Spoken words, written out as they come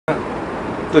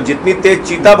तो जितनी तेज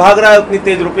चीता भाग रहा है उतनी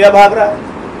तेज रुपया भाग रहा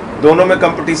है। दोनों में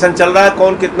कंपटीशन चल रहा है,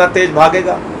 कौन कितना तेज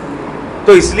भागेगा।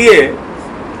 तो इसलिए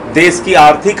देश की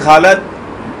आर्थिक हालत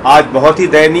आज बहुत ही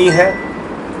दयनीय है।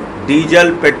 डीजल,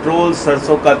 पेट्रोल,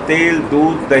 सरसों का तेल,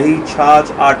 दूध, दही,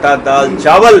 छाछ, आटा, दाल,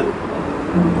 चावल,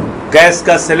 गैस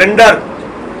का सिलेंडर,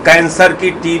 कैंसर की,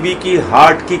 टीबी की,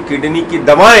 हार्ट की, किडनी की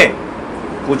दवाएं,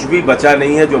 कुछ भी बचा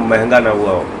नहीं है जो महंगा ना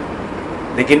हुआ हो।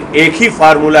 लेकिन एक ही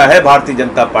फार्मूला है भारतीय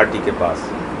जनता पार्टी के पास,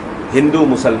 हिंदू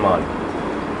मुसलमान,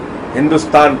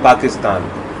 हिंदुस्तान पाकिस्तान।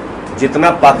 जितना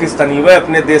पाकिस्तानी वे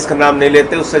अपने देश का नाम नहीं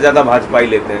लेते उससे ज्यादा भाजपा ही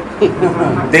लेते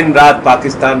हैं। दिन रात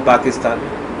पाकिस्तान पाकिस्तान।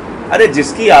 अरे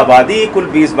जिसकी आबादी कुल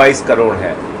 20-22 करोड़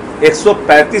है,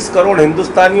 135 करोड़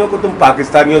हिंदुस्तानियों को तुम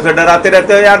पाकिस्तानियों से डराते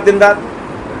रहते हो यार दिन रात।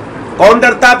 कौन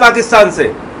डरता है पाकिस्तान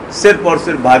से? सिर्फ और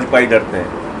सिर्फ भाजपा ही डरते हैं,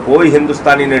 कोई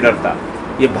हिंदुस्तानी नहीं डरता।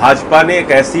 ये भाजपा ने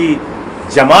एक ऐसी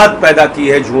जमात पैदा की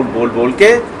है झूठ बोल बोल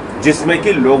के, जिसमें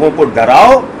कि लोगों को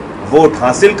डराओ, वोट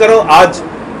हासिल करो। आज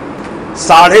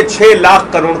 6.5 लाख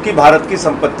करोड़ की भारत की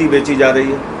संपत्ति बेची जा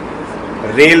रही है,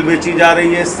 रेल बेची जा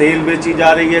रही है, सेल बेची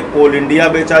जा रही है, कोल इंडिया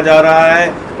बेचा जा रहा है,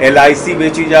 LIC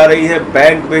बेची जा रही है,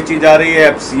 बैंक बेची जा रही है,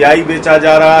 FCI बेचा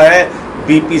जा रहा है,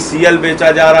 BPCL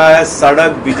बेचा जा रहा है।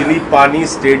 सड़क, बिजली, पानी,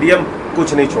 स्टेडियम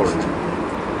कुछ नहीं छोड़ना।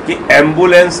 कि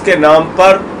एम्बुलेंस के नाम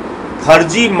पर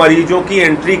फर्जी मरीजों की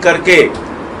एंट्री करके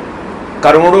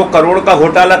करोड़ों करोड़ का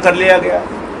घोटाला कर लिया गया।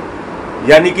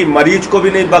 यानी कि मरीज को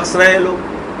भी नहीं बख्श रहे हैं लोग,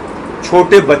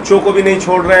 छोटे बच्चों को भी नहीं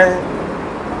छोड़ रहे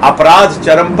हैं। अपराध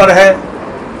चरम पर है।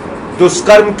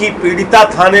 दुष्कर्म की पीड़िता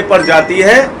थाने पर जाती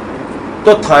है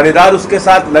तो थानेदार उसके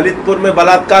साथ ललितपुर में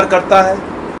बलात्कार करता है।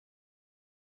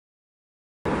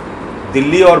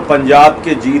 दिल्ली और पंजाब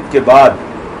के जीत के बाद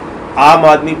आम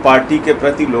आदमी पार्टी के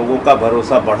प्रति लोगों का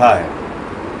भरोसा बढ़ा है,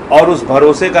 और उस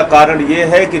भरोसे का कारण ये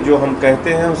है कि जो हम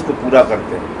कहते हैं उसको पूरा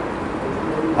करते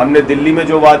हैं। हमने दिल्ली में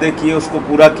जो वादे किए उसको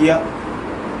पूरा किया।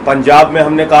 पंजाब में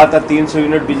हमने कहा था 300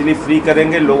 यूनिट बिजली फ्री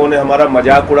करेंगे, लोगों ने हमारा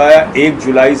मजाक उड़ाया। 1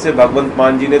 जुलाई से भगवंत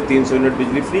मान जी ने 300 यूनिट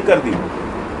बिजली फ्री कर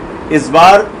दी। इस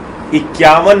बार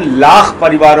 51 लाख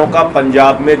परिवारों का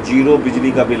पंजाब में जीरो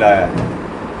बिजली का बिल आया है।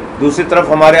 दूसरी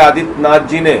तरफ हमारे आदित्यनाथ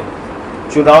जी ने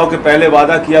चुनाव के पहले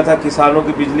वादा किया था किसानों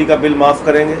की बिजली का बिल माफ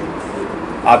करेंगे।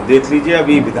 आप देख लीजिए,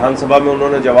 अभी विधानसभा में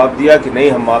उन्होंने जवाब दिया कि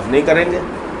नहीं, हम माफ नहीं करेंगे।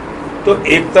 तो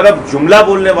एक तरफ जुमला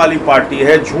बोलने वाली पार्टी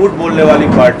है, झूठ बोलने वाली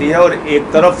पार्टी है, और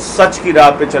एक तरफ सच की राह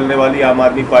पे चलने वाली आम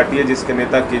आदमी पार्टी है, जिसके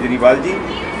नेता केजरीवाल जी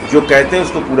जो कहते हैं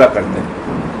उसको पूरा करते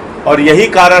हैं। और यही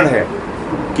कारण है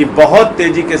कि बहुत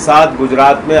तेजी के साथ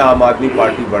गुजरात में आम आदमी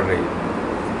पार्टी बढ़ रही है,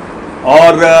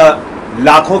 और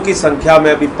लाखों की संख्या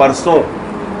में अभी परसों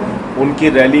उनकी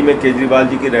रैली में, केजरीवाल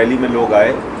जी की रैली में लोग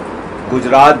आए।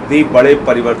 गुजरात भी बड़े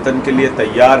परिवर्तन के लिए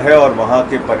तैयार है और वहाँ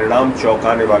के परिणाम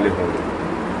चौंकाने वाले होंगे।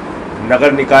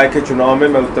 नगर निकाय के चुनाव में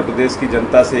मैं उत्तर प्रदेश की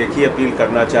जनता से एक ही अपील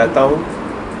करना चाहता हूँ,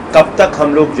 कब तक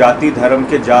हम लोग जाति धर्म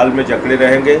के जाल में जकड़े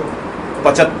रहेंगे?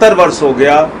 75 वर्ष हो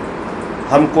गया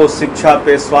हमको शिक्षा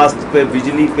पे, स्वास्थ्य पे,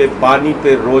 बिजली पे, पानी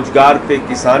पे, रोजगार पे,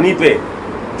 किसानी पे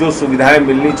जो सुविधाएं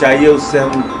मिलनी चाहिए उससे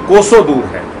हम कोसों दूर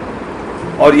हैं।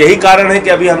 और यही कारण है कि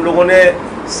अभी हम लोगों ने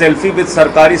सेल्फी विद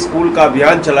सरकारी स्कूल का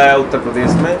अभियान चलाया उत्तर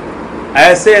प्रदेश में।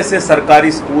 ऐसे ऐसे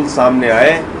सरकारी स्कूल सामने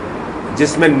आए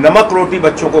जिसमें नमक रोटी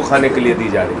बच्चों को खाने के लिए दी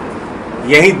जा रही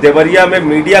है। यहीं देवरिया में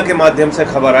मीडिया के माध्यम से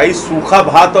खबर आई, सूखा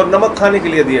भात और नमक खाने के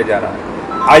लिए दिया जा रहा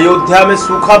है। अयोध्या में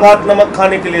सूखा भात नमक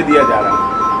खाने के लिए दिया जा रहा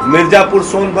है। मिर्जापुर,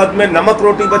 सोनभद्र में नमक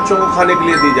रोटी बच्चों को खाने के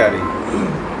लिए दी जा रही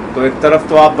है। तो एक तरफ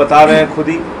तो आप बता रहे हैं खुद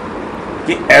ही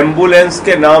कि एम्बुलेंस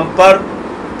के नाम पर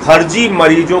फर्जी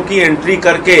मरीजों की एंट्री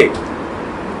करके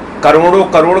करोड़ों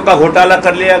करोड़ का घोटाला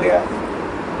कर लिया गया।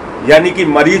 यानी कि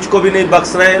मरीज को भी नहीं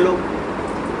बख्श रहे हैं लोग,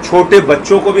 छोटे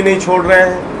बच्चों को भी नहीं छोड़ रहे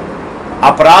हैं।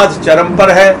 अपराध चरम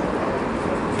पर है।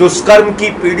 दुष्कर्म की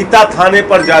पीड़िता थाने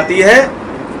पर जाती है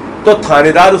तो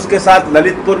थानेदार उसके साथ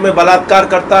ललितपुर में बलात्कार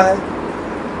करता है।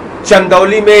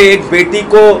 चंदौली में एक बेटी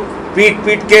को पीट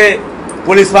पीट के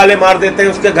पुलिस वाले मार देते हैं,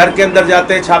 उसके घर के अंदर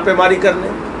जाते हैं छापेमारी करने।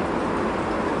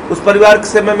 उस परिवार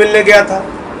से मैं मिलने गया था।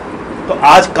 तो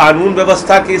आज कानून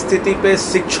व्यवस्था की स्थिति पे,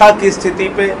 शिक्षा की स्थिति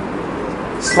पे,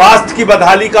 स्वास्थ्य की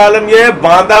बदहाली का आलम यह है।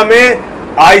 बांदा में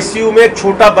ICU में एक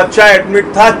छोटा बच्चा एडमिट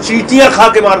था, चींटियां खा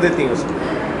के मार देती हैं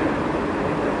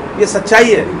उसको। ये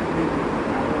सच्चाई है।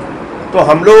 तो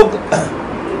हम लोग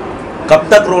कब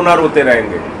तक रोना रोते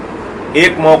रहेंगे?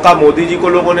 एक मौका मोदी जी को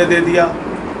लोगों ने दे दिया,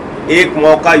 एक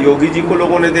मौका योगी जी को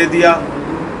लोगों ने दे दिया,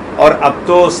 और अब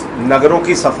तो नगरों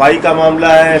की सफाई का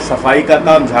मामला है, सफाई का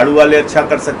काम झाड़ू वाले अच्छा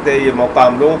कर सकते हैं, ये मौका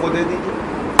हम लोगों को दे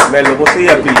दीजिए। मैं लोगों से ये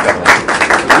अपील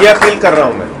कर रहा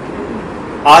हूँ, मैं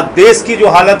आज देश की जो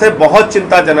हालत है बहुत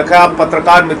चिंताजनक है। आप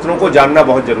पत्रकार मित्रों को जानना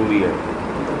बहुत जरूरी है।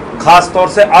 खासतौर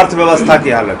से अर्थव्यवस्था की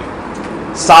हालत।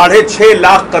 6.5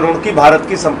 लाख करोड़ की भारत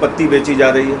की संपत्ति बेची जा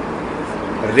रही है,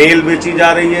 रेल बेची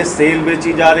जा रही है, सेल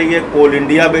बेची जा रही है, कोल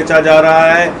इंडिया बेचा जा रहा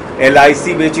है,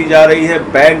 LIC बेची जा रही है,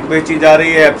 बैंक बेची जा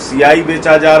रही है, FCI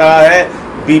बेचा जा रहा है,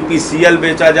 BPCL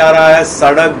बेचा जा रहा है,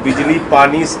 सड़क, बिजली,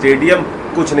 पानी, स्टेडियम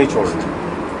कुछ नहीं छोड़ना,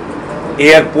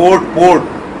 एयरपोर्ट,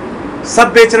 पोर्ट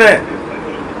सब बेच रहे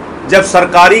हैं। जब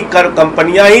सरकारी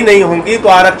कंपनियां ही नहीं होंगी तो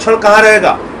आरक्षण कहां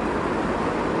रहेगा?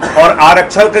 और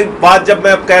आरक्षण की बात जब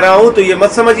मैं अब कह रहा हूं तो ये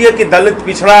मत समझिए कि दलित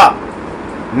पिछड़ा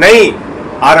नहीं,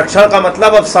 आरक्षण का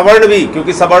मतलब अब सवर्ण भी,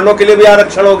 क्योंकि सवर्णों के लिए भी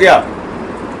आरक्षण हो गया।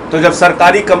 तो जब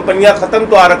सरकारी कंपनियां खत्म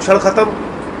तो आरक्षण खत्म।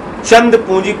 चंद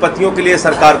पूंजीपतियों के लिए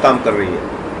सरकार काम कर रही है।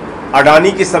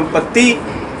 अडानी की संपत्ति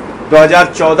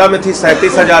 2014 में थी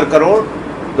 37,000 करोड़,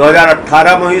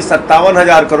 2018 में हुई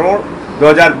 57,000 करोड़,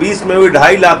 2020 में हुई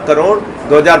 2.5 लाख करोड़,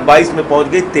 2022 में पहुंच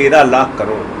गई 13 लाख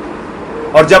करोड़।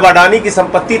 और जब अडानी की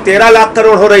संपत्ति 13 लाख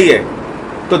करोड़ हो रही है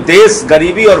तो देश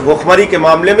गरीबी और भूखमरी के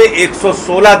मामले में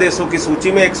 116 देशों की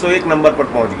सूची में 101 नंबर पर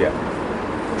पहुंच गया।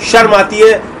 शर्म आती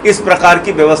है इस प्रकार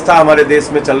की व्यवस्था हमारे देश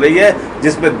में चल रही है,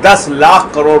 जिसमें 10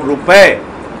 लाख करोड़ रुपए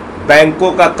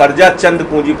बैंकों का कर्जा चंद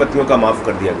पूंजीपतियों का माफ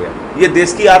कर दिया गया। ये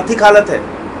देश की आर्थिक हालत है।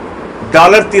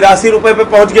 डॉलर 83 रुपए पे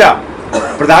पहुंच गया।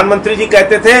 प्रधानमंत्री जी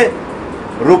कहते थे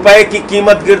रुपए की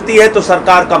कीमत गिरती है तो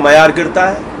सरकार का मयार गिरता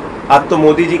है। अब तो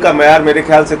मोदी जी का मयार मेरे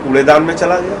ख्याल से कूड़ेदान में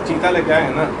चला गया। चीता लेके आए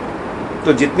हैं ना,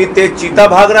 तो जितनी तेज चीता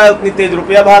भाग रहा है उतनी तेज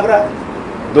रुपया भाग रहा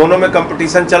है। दोनों में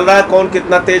कंपटीशन चल रहा है, कौन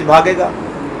कितना तेज भागेगा।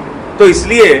 तो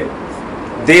इसलिए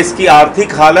देश की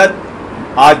आर्थिक हालत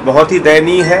आज बहुत ही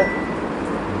दयनीय है।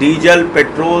 डीजल,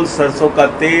 पेट्रोल, सरसों का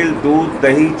तेल, दूध,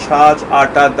 दही, छाछ,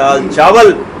 आटा, दाल,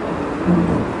 चावल,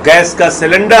 गैस का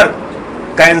सिलेंडर,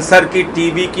 कैंसर की,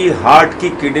 टीबी की, हार्ट की,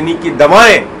 किडनी की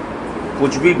दवाएं,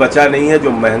 कुछ भी बचा नहीं है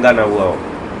जो महंगा ना हुआ हो।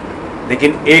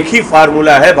 लेकिन एक ही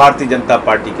फार्मूला है भारतीय जनता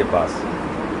पार्टी के पास,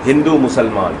 हिंदू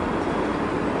मुसलमान,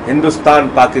 हिंदुस्तान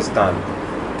पाकिस्तान।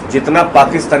 जितना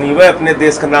पाकिस्तानी वे अपने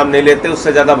देश का नाम नहीं लेते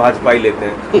उससे ज्यादा भाजपा ही लेते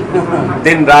हैं।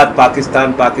 दिन रात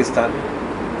पाकिस्तान पाकिस्तान।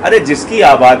 अरे जिसकी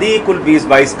आबादी कुल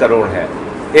 20-22 करोड़ है,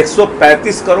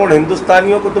 135 करोड़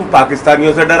हिंदुस्तानियों को तुम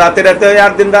पाकिस्तानियों से डराते रहते हो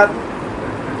यार दिन रात।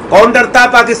 कौन डरता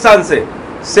है पाकिस्तान से?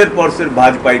 सिर्फ और सिर्फ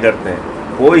भाजपा ही डरते हैं,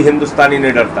 कोई हिंदुस्तानी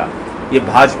नहीं डरता। ये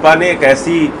भाजपा ने एक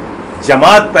ऐसी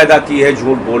जमात पैदा की है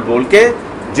झूठ बोल बोल के,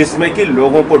 जिसमें कि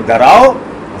लोगों को डराओ,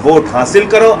 वोट हासिल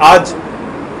करो। आज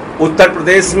उत्तर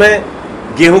प्रदेश में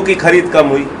गेहूं की खरीद कम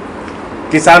हुई,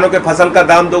 किसानों के फसल का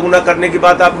दाम दोगुना करने की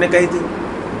बात आपने कही थी,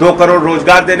 2 करोड़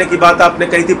रोजगार देने की बात आपने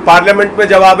कही थी। पार्लियामेंट में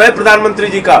जवाब है प्रधानमंत्री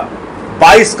जी का,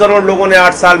 22 करोड़ लोगों ने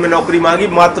 8 साल में नौकरी मांगी,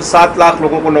 मात्र 7 लाख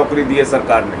लोगों को नौकरी दी है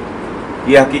सरकार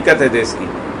ने। यह हकीकत है देश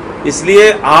की।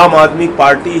 इसलिए आम आदमी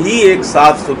पार्टी ही एक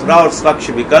साफ सुथरा और स्वच्छ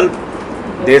विकल्प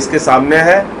देश के सामने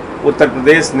है। उत्तर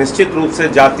प्रदेश निश्चित रूप से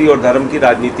जाति और धर्म की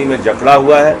राजनीति में जकड़ा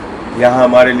हुआ है। यहाँ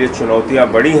हमारे लिए चुनौतियाँ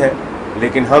बड़ी हैं,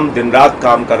 लेकिन हम दिन रात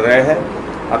काम कर रहे हैं।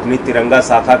 अपनी तिरंगा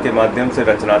शाखा के माध्यम से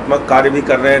रचनात्मक कार्य भी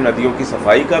कर रहे हैं, नदियों की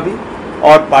सफाई का भी,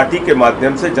 और पार्टी के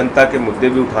माध्यम से जनता के मुद्दे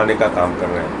भी उठाने का काम कर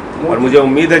रहे हैं। और मुझे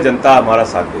उम्मीद है जनता हमारा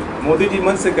साथ देगी। मोदी जी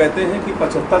मन से कहते हैं कि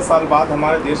 75 साल बाद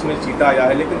हमारे देश में चीता आया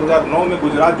है, लेकिन 2009 में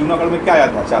गुजरात जूनागढ़ में क्या आया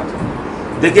था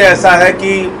चाचा? देखिए, ऐसा है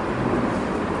कि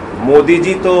मोदी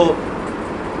जी तो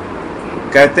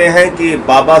कहते हैं कि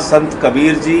बाबा संत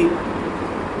कबीर जी,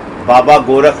 बाबा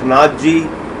गोरखनाथ जी,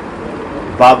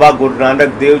 बाबा गुरु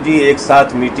नानक देव जी एक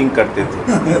साथ मीटिंग करते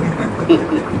थे।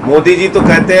 मोदी जी तो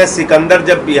कहते हैं सिकंदर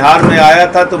जब बिहार में आया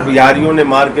था तो बिहारियों ने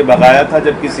मार के भगाया था,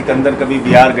 जबकि सिकंदर कभी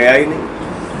बिहार गया ही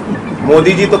नहीं।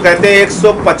 मोदी जी तो कहते हैं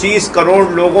 125 करोड़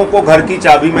लोगों को घर की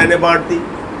चाबी मैंने बांट दी।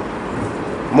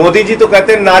 मोदी जी तो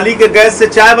कहते हैं नाली के गैस से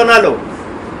चाय बना लो।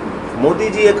 मोदी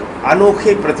जी एक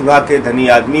अनोखी प्रतिभा के धनी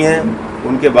आदमी हैं,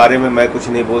 उनके बारे में मैं कुछ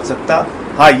नहीं बोल सकता।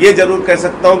 हाँ, ये जरूर कह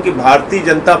सकता हूं कि भारतीय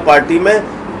जनता पार्टी में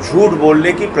झूठ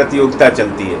बोलने की प्रतियोगिता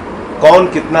चलती है, कौन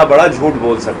कितना बड़ा झूठ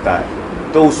बोल सकता है।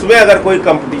 तो उसमें अगर कोई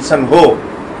कंपटीशन हो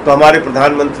तो हमारे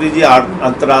प्रधानमंत्री जी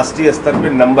अंतर्राष्ट्रीय स्तर पे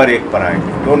नंबर 1 पर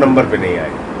आएंगे, 2 नंबर पे नहीं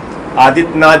आएंगे।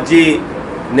 आदित्यनाथ जी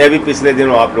ने भी पिछले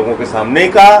दिनों आप लोगों के सामने ही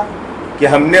कहा कि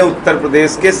हमने उत्तर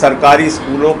प्रदेश के सरकारी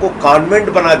स्कूलों को कॉन्वेंट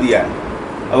बना दिया है।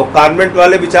 अब वो कॉन्वेंट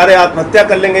वाले बेचारे आत्महत्या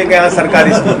कर लेंगे कि यहाँ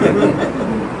सरकारी स्कूल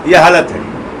में। ये हालत है,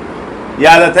 ये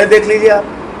हालत है, देख लीजिए आप।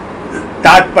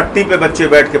 टाट पट्टी पे बच्चे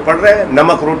बैठ के पढ़ रहे हैं,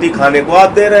 नमक रोटी खाने को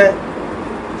आप दे रहे हैं,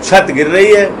 छत गिर रही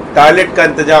है, टॉयलेट का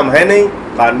इंतजाम है नहीं,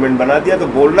 कॉन्वेंट बना दिया। तो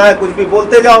बोलना है कुछ भी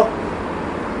बोलते जाओ।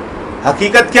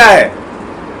 हकीकत क्या है?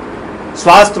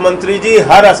 स्वास्थ्य मंत्री जी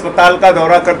हर अस्पताल का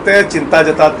दौरा करते हैं, चिंता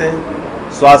जताते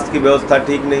हैं स्वास्थ्य की व्यवस्था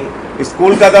ठीक नहीं।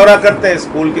 स्कूल का दौरा करते हैं,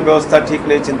 स्कूल की व्यवस्था ठीक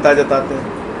नहीं, चिंता जताते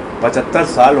हैं। 75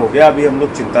 साल हो गया, अभी हम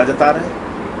लोग चिंता जता रहे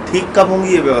हैं। ठीक कब होंगी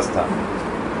ये व्यवस्था?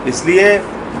 इसलिए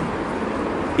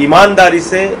ईमानदारी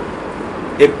से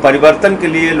एक परिवर्तन के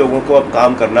लिए लोगों को अब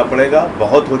काम करना पड़ेगा।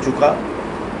 बहुत हो चुका।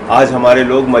 आज हमारे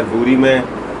लोग मजबूरी में,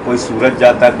 कोई सूरत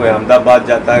जाता है, कोई अहमदाबाद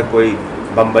जाता है, कोई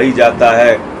बम्बई जाता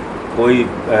है, कोई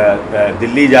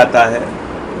दिल्ली जाता है।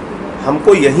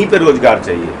 हमको यहीं पे रोजगार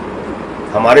चाहिए।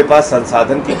 हमारे पास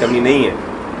संसाधन की कमी नहीं है,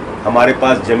 हमारे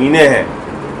पास ज़मीनें हैं,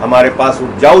 हमारे पास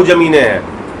उपजाऊ ज़मीनें हैं।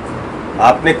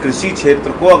 आपने कृषि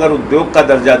क्षेत्र को अगर उद्योग का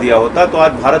दर्जा दिया होता तो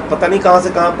आज भारत पता नहीं कहाँ से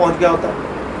कहाँ पहुँच गया होता।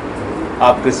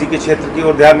 आप कृषि के क्षेत्र की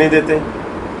ओर ध्यान नहीं देते,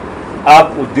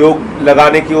 आप उद्योग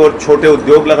लगाने की ओर, छोटे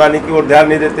उद्योग लगाने की ओर ध्यान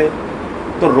नहीं देते,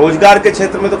 तो रोजगार के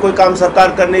क्षेत्र में तो कोई काम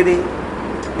सरकार कर नहीं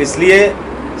रही। इसलिए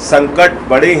संकट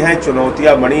बड़े हैं,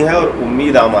 चुनौतियां बड़ी हैं और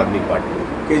उम्मीद आम आदमी पार्टी।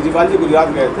 केजरीवाल जी गुजरात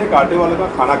गए थे, एक ऑटो वाले का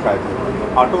खाना खाए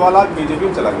थे, ऑटो वाला बीजेपी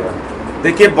में चला गया।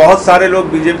 देखिए, बहुत सारे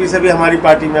लोग बीजेपी से भी हमारी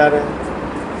पार्टी में आ रहे हैं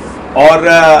और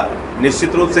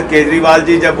निश्चित रूप से केजरीवाल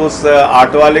जी जब उस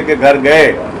ऑटो वाले के घर गए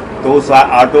तो उस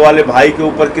ऑटो वाले भाई के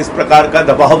ऊपर किस प्रकार का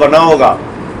दबाव बना होगा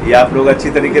ये आप लोग अच्छी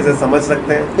तरीके से समझ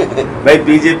सकते हैं। भाई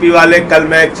बीजेपी वाले, कल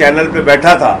मैं एक चैनल पे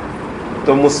बैठा था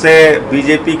तो मुझसे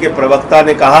बीजेपी के प्रवक्ता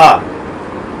ने कहा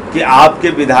कि आपके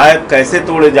विधायक कैसे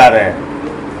तोड़े जा रहे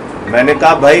हैं। मैंने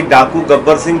कहा भाई डाकू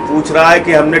गब्बर सिंह पूछ रहा है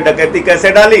कि हमने डकैती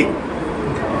कैसे डाली।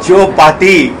 जो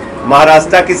पार्टी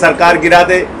महाराष्ट्र की सरकार गिरा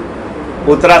दे,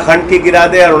 उत्तराखंड की गिरा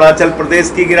दे, अरुणाचल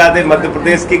प्रदेश की गिरा दे, मध्य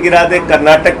प्रदेश की गिरा दे,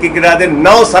 कर्नाटक की गिरा दे,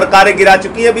 9 सरकारें गिरा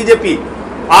चुकी है बीजेपी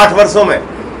 8 वर्षों में।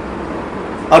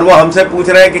 और वो हमसे पूछ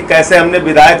रहे हैं कि कैसे हमने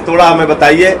विधायक तोड़ा, हमें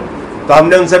बताइए। तो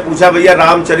हमने उनसे पूछा भैया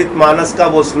रामचरितमानस का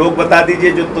वो श्लोक बता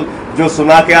दीजिए जो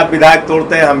सुना के आप विधायक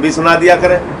तोड़ते हैं, हम भी सुना दिया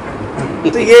करें।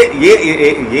 तो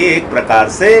ये एक प्रकार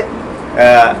से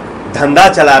धंधा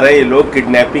चला रहे हैं ये लोग,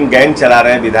 किडनैपिंग गैंग चला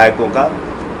रहे हैं विधायकों का,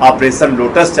 ऑपरेशन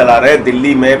लोटस चला रहे हैं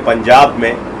दिल्ली में, पंजाब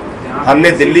में।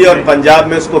 हमने दिल्ली और पंजाब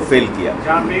में उसको फेल किया,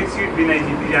 जहाँ पे एक सीट भी नहीं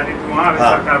जीती जाती तो वहाँ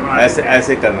सरकार बना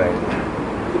ऐसे कर रहे हैं।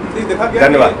 देखा गया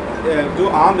धन्यवाद। जो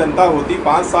आम जनता होती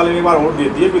 5 साल में एक बार वोट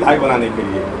देती है विधायक बनाने के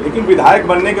लिए, लेकिन विधायक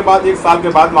बनने के बाद 1 साल के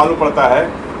बाद मालूम पड़ता है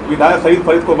विधायक खरीद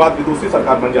फरीद के बाद दूसरी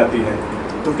सरकार बन जाती है।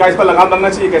 तो क्या इस पर लगाम लगना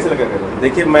चाहिए, कैसे लगेगा?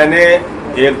 देखिए, मैंने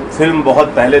एक फिल्म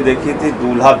बहुत पहले देखी थी,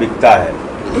 दूल्हा बिकता है।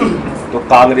 तो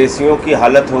कांग्रेसियों की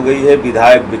हालत हो गई है,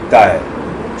 विधायक बिकता है।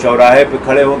 चौराहे पे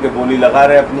खड़े होकर बोली लगा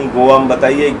रहे अपनी। गोवा में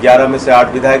बताइए 11 में से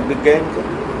 8 विधायक बिक गए,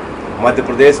 मध्य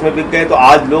प्रदेश में बिक गए। तो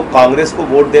आज लोग कांग्रेस को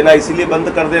वोट देना इसीलिए बंद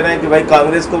कर दे रहे हैं कि भाई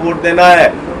कांग्रेस को वोट देना है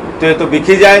तो ये तो बिक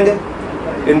ही जाएंगे,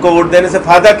 इनको वोट देने से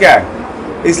फायदा क्या है।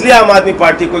 इसलिए आम आदमी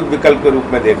पार्टी को एक विकल्प के रूप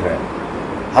में देख रहे हैं।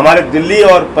 हमारे दिल्ली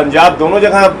और पंजाब दोनों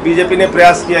जगह बीजेपी ने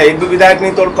प्रयास किया, एक भी विधायक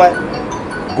नहीं तोड़ पाए।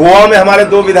 गोवा में हमारे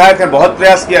 2 विधायक हैं, बहुत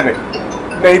प्रयास किया,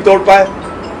 नहीं तोड़ पाए।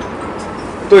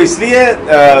 तो इसलिए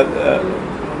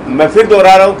मैं फिर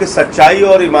दोहरा रहा हूं कि सच्चाई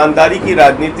और ईमानदारी की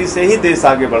राजनीति से ही देश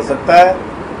आगे बढ़ सकता है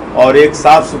और एक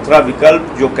साफ सुथरा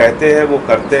विकल्प जो कहते हैं वो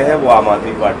करते हैं, वो आम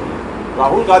आदमी पार्टी है।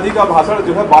 राहुल गांधी का भाषण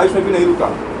जो है बारिश में भी नहीं रुका,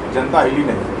 जनता हिली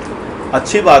नहीं।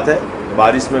 अच्छी बात है,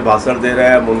 बारिश में भाषण दे रहे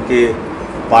हैं। हम उनके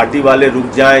पार्टी वाले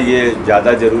रुक जाएं ये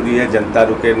ज़्यादा ज़रूरी है, जनता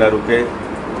रुके ना रुके।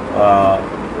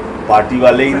 पार्टी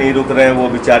वाले ही नहीं रुक रहे हैं, वो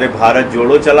बेचारे भारत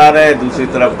जोड़ो चला रहे हैं, दूसरी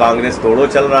तरफ कांग्रेस तोड़ो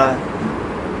चल रहा है।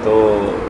 तो